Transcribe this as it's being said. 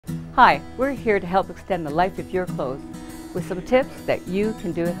Hi, we're here to help extend the life of your clothes with some tips that you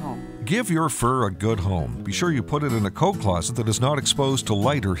can do at home. Give your fur a good home. Be sure you put it in a coat closet that is not exposed to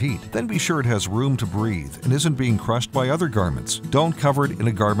light or heat. Then be sure it has room to breathe and isn't being crushed by other garments. Don't cover it in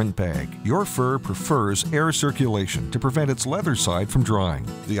a garment bag. Your fur prefers air circulation to prevent its leather side from drying.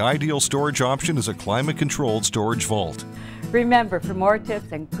 The ideal storage option is a climate-controlled storage vault. Remember, for more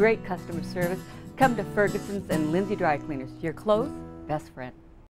tips and great customer service, come to Ferguson's and Lindsay Dry Cleaners, your clothes' best friend.